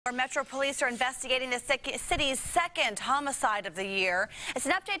Metro Police are investigating the city's second homicide of the year. It's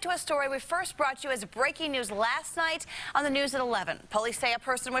an update to a story we first brought you as breaking news last night on the news at 11. Police say a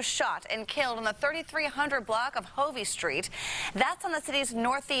person was shot and killed on the 3300 block of Hovey Street. That's on the city's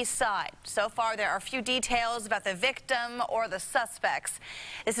northeast side. So far, there are few details about the victim or the suspects.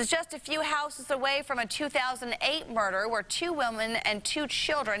 This is just a few houses away from a 2008 murder where 2 women and 2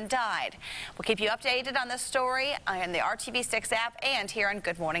 children died. We'll keep you updated on this story on the RTV6 app and here on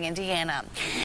Good Morning Indiana.